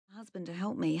husband to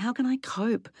help me. How can I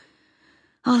cope?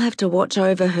 I'll have to watch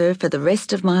over her for the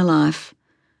rest of my life.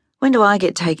 When do I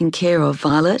get taken care of,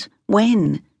 Violet?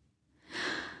 When?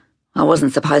 I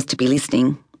wasn't supposed to be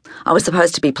listening. I was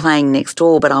supposed to be playing next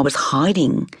door, but I was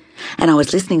hiding. And I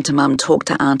was listening to Mum talk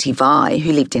to Auntie Vi,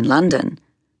 who lived in London.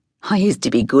 I used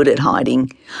to be good at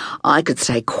hiding. I could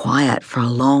stay quiet for a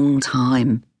long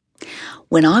time.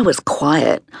 When I was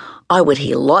quiet, I would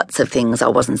hear lots of things I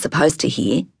wasn't supposed to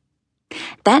hear.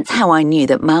 That's how I knew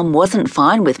that Mum wasn't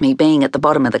fine with me being at the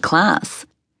bottom of the class.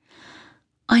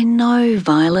 I know,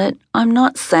 Violet, I'm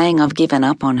not saying I've given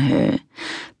up on her,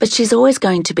 but she's always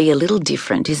going to be a little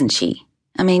different, isn't she?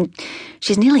 I mean,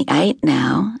 she's nearly 8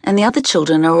 now, and the other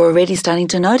children are already starting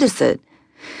to notice it.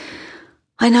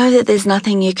 I know that there's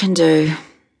nothing you can do.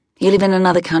 You live in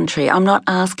another country. I'm not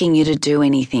asking you to do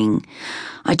anything.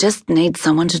 I just need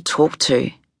someone to talk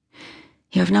to.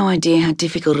 You have no idea how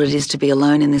difficult it is to be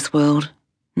alone in this world.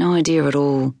 No idea at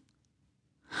all.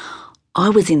 I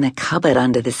was in the cupboard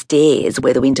under the stairs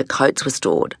where the winter coats were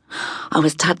stored. I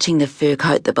was touching the fur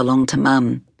coat that belonged to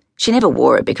Mum. She never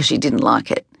wore it because she didn't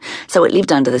like it, so it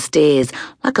lived under the stairs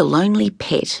like a lonely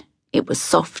pet. It was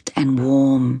soft and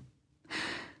warm.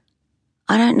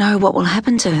 I don't know what will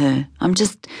happen to her. I'm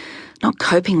just not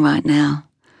coping right now.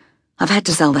 I've had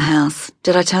to sell the house.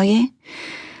 Did I tell you?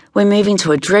 We're moving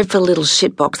to a dreadful little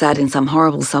shitbox out in some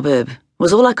horrible suburb. It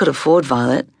was all I could afford,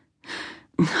 Violet.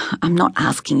 I'm not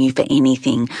asking you for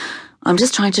anything. I'm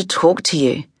just trying to talk to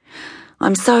you.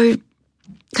 I'm so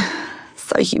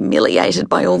humiliated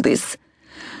by all this.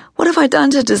 What have I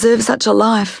done to deserve such a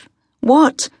life?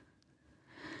 What?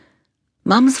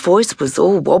 Mum's voice was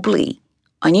all wobbly.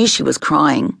 I knew she was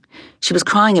crying. She was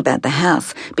crying about the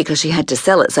house because she had to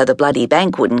sell it so the bloody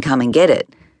bank wouldn't come and get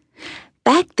it.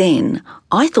 Back then,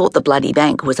 I thought the bloody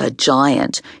bank was a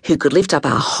giant who could lift up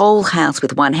our whole house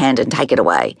with one hand and take it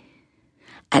away.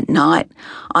 At night,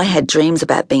 I had dreams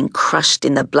about being crushed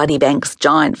in the bloody bank's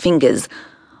giant fingers.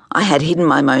 I had hidden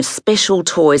my most special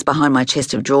toys behind my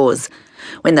chest of drawers.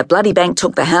 When the bloody bank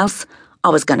took the house, I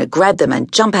was going to grab them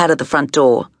and jump out of the front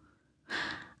door.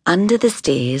 Under the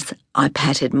stairs, I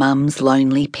patted Mum's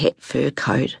lonely pet fur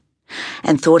coat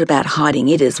and thought about hiding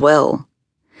it as well.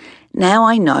 Now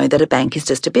I know that a bank is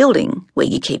just a building where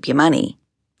you keep your money.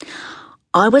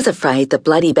 I was afraid the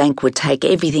bloody bank would take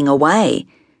everything away,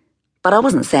 but I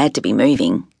wasn't sad to be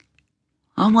moving.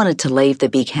 I wanted to leave the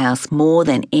big house more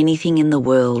than anything in the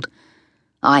world.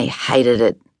 I hated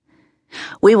it.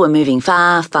 We were moving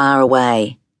far, far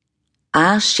away.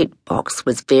 Our shitbox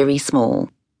was very small.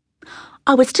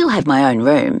 I would still have my own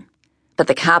room, but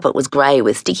the carpet was grey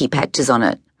with sticky patches on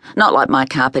it, not like my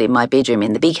carpet in my bedroom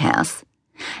in the big house.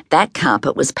 That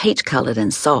carpet was peach-coloured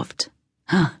and soft.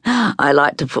 I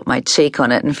liked to put my cheek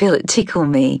on it and feel it tickle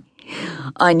me.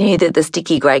 I knew that the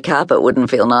sticky grey carpet wouldn't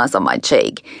feel nice on my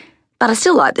cheek, but I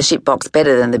still liked the shitbox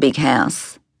better than the big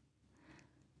house.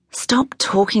 "Stop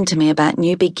talking to me about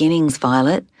new beginnings,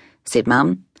 Violet," said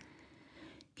Mum.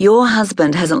 "Your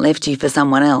husband hasn't left you for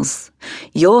someone else.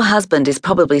 Your husband is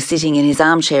probably sitting in his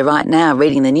armchair right now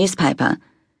reading the newspaper.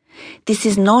 This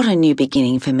is not a new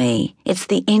beginning for me. It's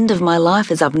the end of my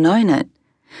life as I've known it.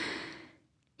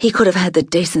 He could have had the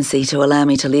decency to allow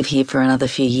me to live here for another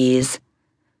few years.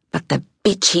 But the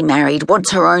bitch he married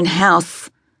wants her own house."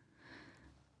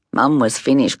 Mum was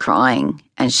finished crying,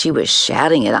 and she was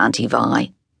shouting at Auntie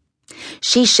Vi.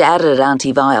 She shouted at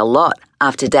Auntie Vi a lot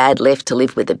after Dad left to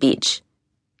live with the bitch.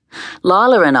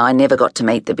 Lila and I never got to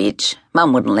meet the bitch.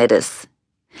 Mum wouldn't let us.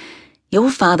 "Your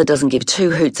father doesn't give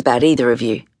two hoots about either of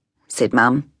you," said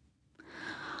Mum.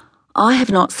 I have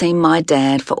not seen my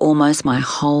dad for almost my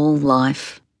whole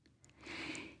life.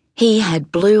 He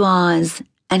had blue eyes,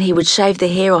 and he would shave the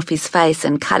hair off his face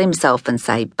and cut himself and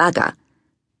say bugger.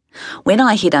 When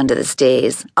I hid under the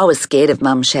stairs, I was scared of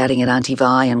Mum shouting at Auntie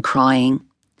Vi and crying.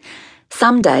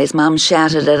 Some days Mum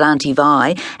shouted at Auntie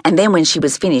Vi, and then when she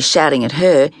was finished shouting at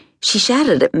her, she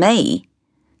shouted at me.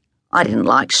 I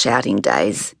didn't like shouting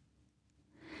days.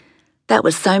 That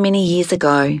was so many years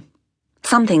ago.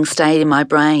 Some things stayed in my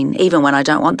brain, even when I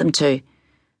don't want them to.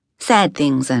 Sad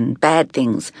things and bad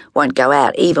things won't go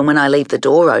out even when I leave the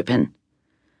door open.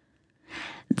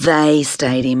 They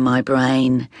stayed in my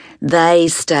brain. They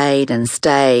stayed and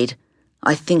stayed.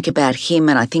 I think about him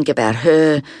and I think about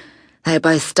her. They are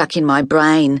both stuck in my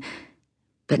brain.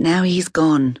 But now he's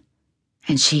gone,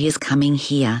 and she is coming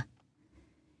here.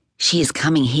 She is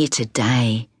coming here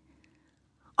today.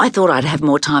 I thought I'd have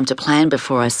more time to plan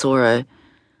before I saw her.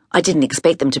 I didn't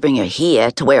expect them to bring her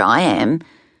here, to where I am.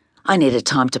 I needed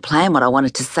time to plan what I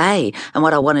wanted to say and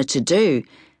what I wanted to do.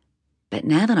 But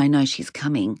now that I know she's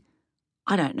coming,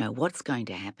 I don't know what's going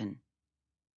to happen.